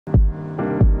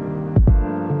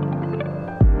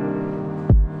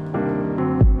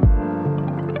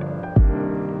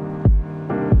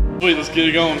Wait, let's get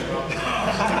it going. Wait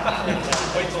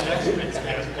till next week's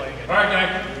guys playing it. All right,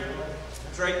 guys.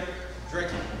 Drake,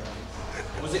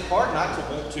 was it hard not to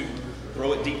want to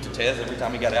throw it deep to Tez every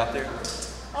time he got out there?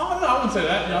 Oh, no, I wouldn't say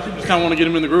that. I think just kind of want to get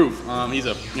him in the groove. He's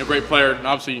a great player, and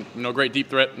obviously great deep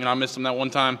threat. I missed him that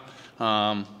one time.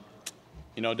 Down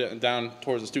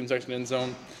towards the student section end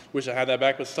zone. Wish I had that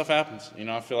back, but stuff happens.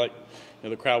 I feel like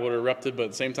the crowd would have erupted, but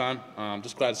at the same time,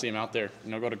 just glad to see him out there.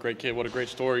 Got a great kid. What a great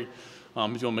story. He's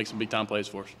going to make some big time plays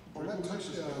for us. On that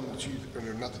touchdown,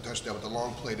 or not the touchdown, but the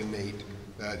long play to Nate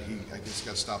that I guess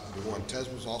got stopped at the one. Tez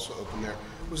was also open there.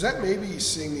 Was that maybe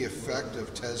seeing the effect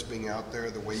of Tez being out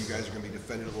there, the way you guys are going to be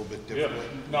defended a little bit differently?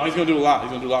 Yeah. No, he's going to do a lot.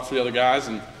 He's going to do a lot for the other guys,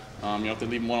 and if they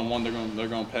leave him one-on-one, they're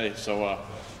going to pay. So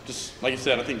just like you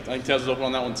said, I think Tez was open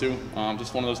on that one too.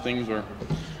 Just one of those things where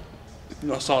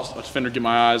I saw a defender get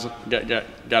my eyes,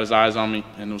 got his eyes on me,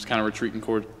 and was kind of retreating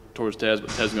towards Tez, but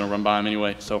Tez was going to run by him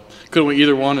anyway. So could have went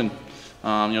either one, and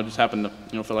just happened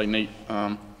to feel like Nate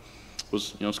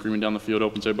was screaming down the field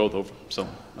open, so they're both over. So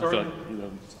I feel like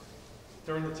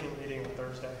during the team meeting on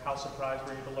Thursday, how surprised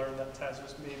were you to learn that Tez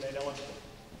was being made eligible?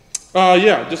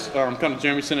 Yeah, just kind of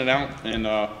Jeremy sent it out, and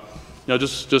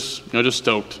just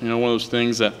stoked. One of those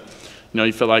things that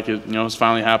you felt like it's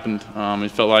finally happened.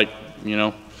 It felt like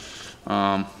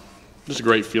just a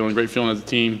great feeling as a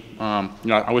team.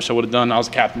 I wish I would have done. I was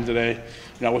a captain today.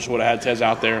 I wish I would have had Tez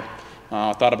out there.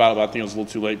 I thought about it, but I think it was a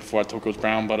little too late before I told Coach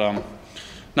Brown. But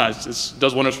no, it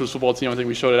does wonders for the football team. I think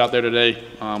we showed it out there today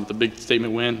with a big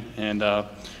statement win, and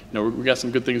we got some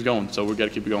good things going. So we got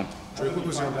to keep it going. Drake, what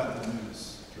was about the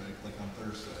news, Drake? Like on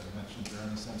Thursday, you mentioned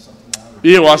Jeremy sent something out.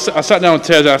 Yeah, well, I sat down with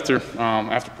Tez after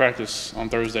practice on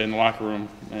Thursday in the locker room,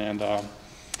 and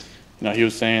he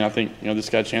was saying, I think this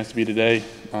got a chance to be today,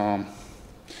 and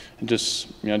just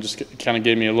kind of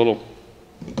gave me a little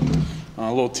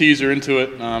teaser into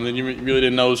it that you really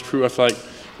didn't know was true. I feel like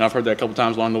I've heard that a couple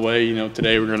times along the way.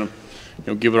 Today we're gonna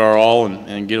give it our all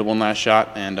and get it one last shot,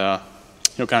 and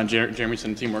kind of Jeremy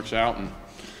said the team works out and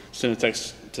send a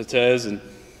text to Tez, and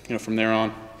from there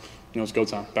on, it's go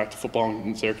time. Back to football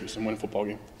in Syracuse and win a football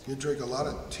game. Yeah, Drake, a lot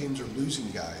of teams are losing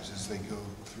guys as they go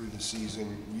through the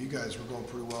season. You guys were going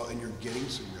pretty well, and you're getting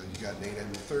some guys. You got Nate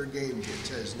in the third game, you get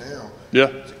Tez now. Yeah.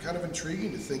 It's kind of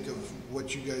intriguing to think of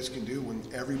what you guys can do when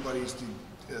everybody's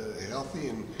healthy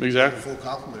and exactly full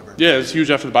complement of everybody. Yeah, it's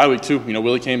huge after the bye week too.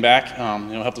 Willie came back,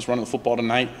 helped us run the football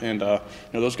tonight, and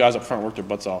those guys up front worked their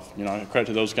butts off. Credit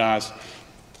to those guys.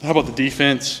 How about the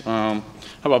defense? How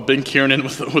about Ben Kiernan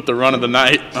with the run of the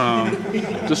night?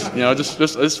 Just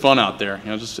it's fun out there.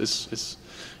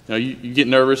 You get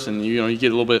nervous and you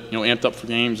get a little bit amped up for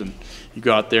games, and you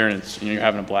go out there and it's you're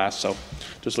having a blast. So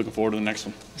just looking forward to the next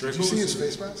one. Did you see his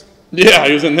face mask? Yeah,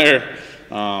 he was in there.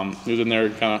 He was in there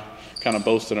kind of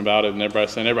boasting about it, and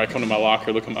everybody come to my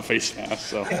locker, look at my face mask.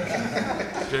 So.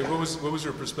 Jay, what was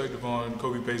your perspective on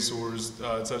Kobe Paysor's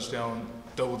touchdown?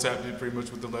 Double tapped it pretty much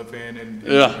with the left hand.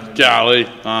 Golly,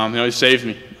 he saved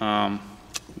me.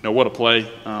 What a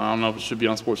play. I don't know if it should be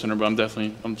on SportsCenter, but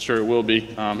I'm sure it will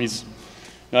be.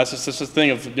 That's just a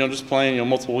thing of just playing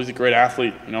multiple. He's a great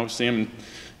athlete. See him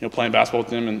playing basketball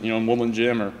with him and in Woodland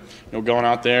Gym or going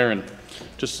out there and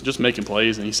just making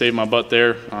plays, and he saved my butt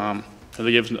there.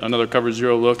 They gave another cover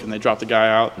zero look, and they dropped the guy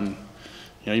out, and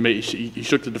he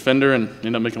shook the defender and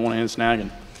ended up making a one-hand snag,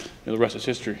 and the rest is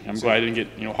history. I'm glad I didn't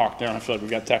get hawked down. I feel like we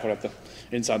got tackled at the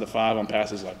inside the 5 on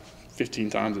passes like 15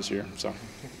 times this year. So.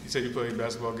 You said you played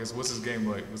basketball against. What's his game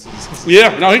like?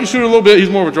 Yeah, no, he can shoot a little bit. He's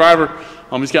more of a driver.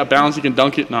 He's got balance. He can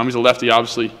dunk it. He's a lefty,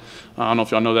 obviously. I don't know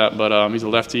if y'all know that, but he's a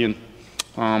lefty, and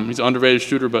he's an underrated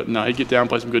shooter. But no, he'd get down,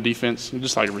 play some good defense,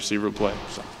 just like a receiver would play.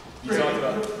 So. With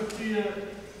the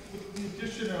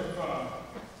addition of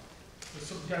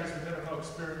some guys with NFL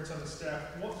experience on the staff,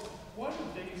 what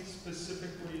have they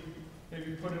specifically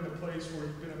maybe put into place where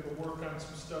you've been able to work on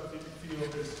some stuff that you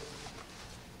feel is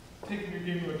taking your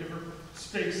game to a different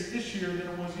space this year than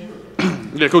it was a year ago?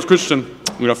 Yeah, Coach Christian,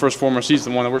 first foremost, he's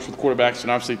the one that works with the quarterbacks,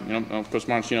 and obviously, Coach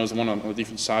Montesino is the one on the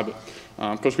defensive side.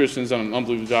 But Coach Christian's done an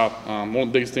unbelievable job. One of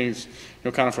the biggest things,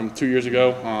 kind of from 2 years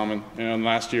ago, and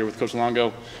last year with Coach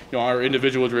Longo, our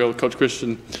individual drill with Coach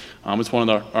Christian, it's one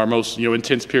of our most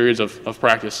intense periods of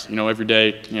practice. Every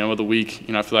day, of the week.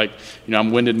 I feel like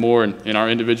I'm winded more in our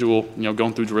individual,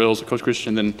 going through drills with Coach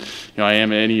Christian than I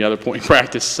am at any other point in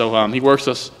practice. So he works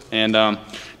us, and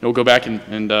we'll go back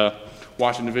and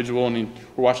watch individual, and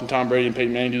we're watching Tom Brady and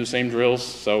Peyton Manning do the same drills.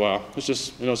 So it's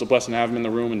just it's a blessing to have him in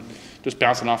the room and just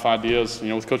bouncing off ideas.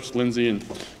 With Coach Lindsey and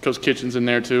Coach Kitchens in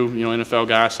there too. NFL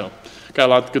guy. So got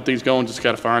a lot of good things going. Just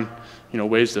got to find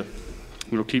ways to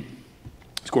keep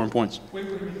scoring points. Wait,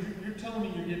 you're telling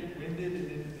me you're getting winded in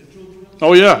individual drills?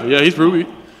 Oh yeah, yeah, he's Ruby.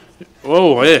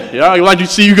 Whoa, yeah, I'd like to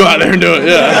see you go out there and do it.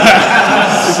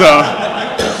 Yeah. So.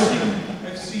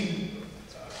 I've seen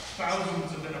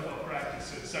thousands of NFL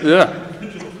practices. Yeah.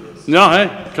 No,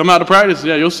 hey, come out to practice.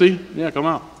 Yeah, you'll see. Yeah, come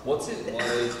out. What's it like,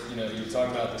 you're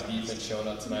talking about the defense showing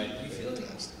up tonight. Do you feel like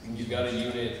you've got a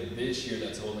unit this year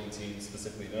that's holding teams,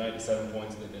 specifically tonight, to 7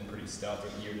 points, and they've been pretty stout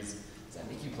through the year. Does that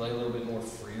make you play a little bit more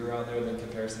freer out there than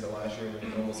comparison to last year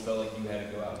when it almost felt like you had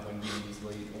to go out and win games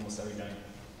late almost every night?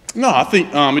 No, I think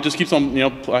it just keeps on,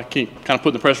 I keep kind of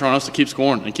putting the pressure on us to keep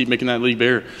scoring and keep making that league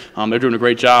bigger. They're doing a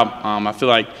great job. I feel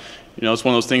like, it's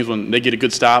one of those things when they get a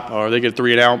good stop or they get a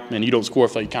 3 and out and you don't score, I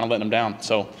feel like you're kind of letting them down.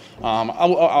 So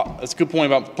it's a good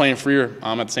point about playing freer.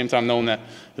 At the same time, knowing that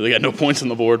they got no points on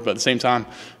the board, but at the same time,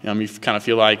 you kind of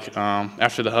feel like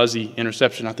after the Huzzy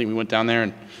interception, I think we went down there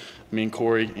and me and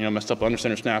Corey, messed up under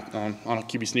center snap on a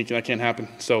QB sneak, and that can't happen.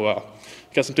 So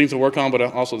got some things to work on, but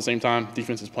also at the same time,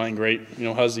 defense is playing great.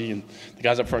 Huzzy and the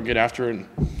guys up front get after it. And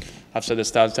I've said this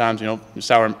 1,000 times.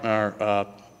 Sauer,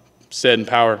 Said and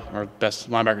Power are the best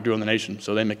linebacker duo in the nation,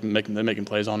 so they're making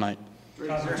plays all night.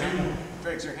 Drake's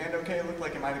your hand okay? It looked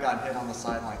like it might have gotten hit on the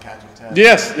sideline catch with Ted.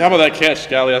 Yes, how about that catch,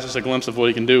 Scally? That's just a glimpse of what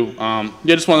he can do. Yeah,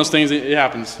 just one of those things. It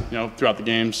happens, throughout the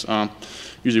games.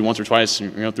 Usually once or twice,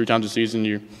 3 times a season,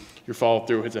 you follow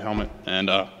through, hits the helmet, and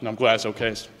I'm glad it's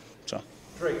okay. So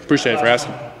Drake, appreciate it for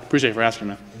asking. Appreciate it for asking,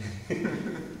 man.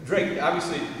 Drake,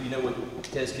 obviously, you know what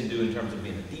Tez can do in terms of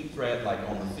being a deep threat, like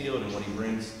on the field, and what he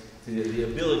brings to the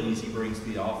abilities he brings to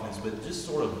the offense, but just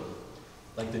sort of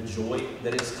like the joy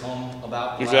that has come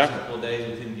about the last couple of days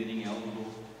with him getting eligible.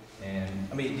 And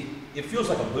I mean, it feels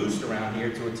like a boost around here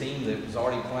to a team that was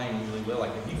already playing really well.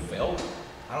 Like, have you felt,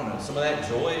 I don't know, some of that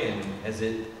joy, and has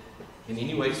it in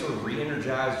any way sort of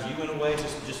re-energized you in a way,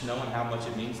 just knowing how much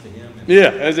it means to him? Yeah,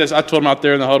 as I told him out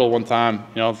there in the huddle one time,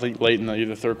 I think late in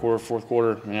either third quarter or fourth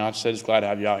quarter, I just said, just glad to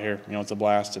have you out here. It's a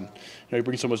blast, and he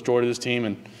brings so much joy to this team.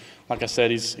 And like I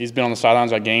said, he's been on the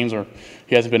sidelines at games where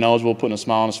he hasn't been eligible, putting a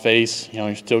smile on his face.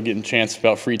 He's still getting a chance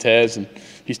about free Tez, and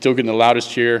he's still getting the loudest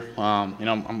cheer.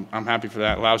 I'm happy for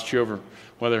that. Loudest cheer over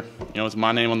whether it's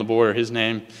my name on the board or his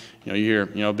name. You hear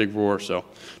a big roar. So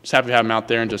just happy to have him out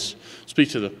there and just speak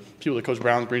to the people that Coach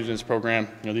Brown brings in this program.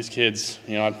 These kids.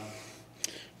 I'd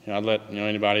let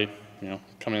anybody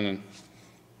come in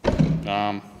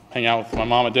and hang out with my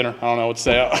mom at dinner. I don't know what to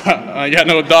say. I got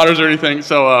no daughters or anything,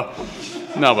 so.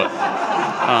 No, but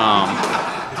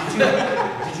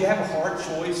did you have a hard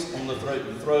choice on the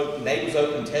throw? Nate was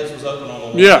open, Tez was open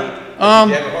on the yeah. Did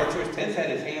you have a hard choice? Tez had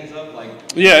his hands up like.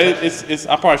 Yeah, it's.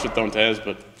 I probably should have thrown Tez,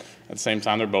 but at the same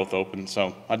time they're both open,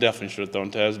 so I definitely should have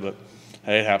thrown Tez. But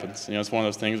hey, it happens. It's one of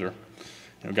those things where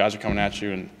guys are coming at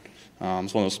you, and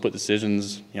it's one of those split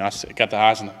decisions. I got the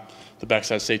eyes on the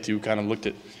backside safety who kind of looked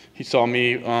at. He saw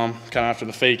me kind of after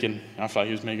the fake, and I thought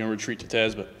he was making a retreat to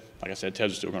Tez, but. Like I said,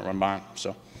 Ted's still going to run by him.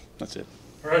 So that's it.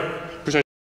 All right. Appreciate it.